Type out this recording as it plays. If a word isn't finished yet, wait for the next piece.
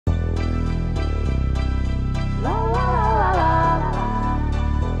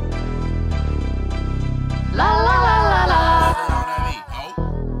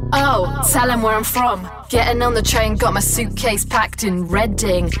tell him where I'm from. Getting on the train, got my suitcase packed in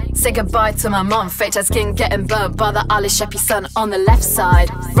Reading. Say goodbye to my mum, fake as skin getting burnt by the Ali Sheppy sun on the left side.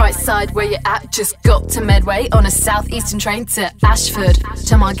 Right side where you at, just got to Medway on a southeastern train to Ashford.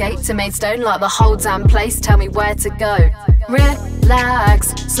 To Margate to Maidstone, like the whole damn place, tell me where to go.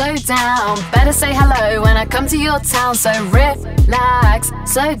 Relax, slow down, better say hello when I come to your town. So relax,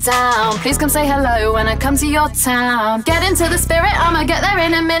 slow down, please come say hello when I come to your town. Get into the spirit, I'ma get there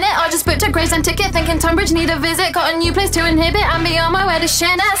in a minute. I just booked a Gravesend ticket, thinking Tunbridge need a visit. Got a new place to inhibit and be on my way to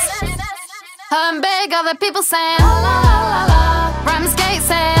Sheerness. I'm big, other people saying la la la la. Ramsgate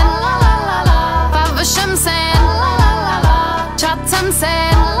saying la la la la. Faversham saying la la la la. Chatham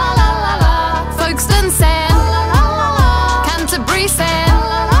saying la la la la. Folkestone saying la la la la. Canterbury saying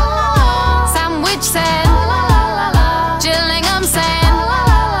la la la la. Sandwich saying la la la la. Gillingham saying la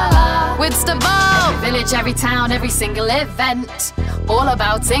la la la. Whitstable. Every village, every town, every single event, all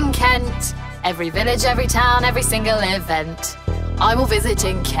about in Kent. Every village, every town, every single event, I will visit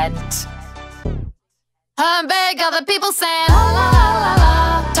in Kent. I'm big, other people saying la la la la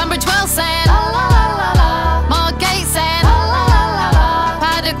la. Tunbridge Wells saying la la la la la. Margate saying la la la la la.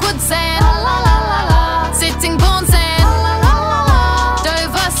 Paddock Wood saying la la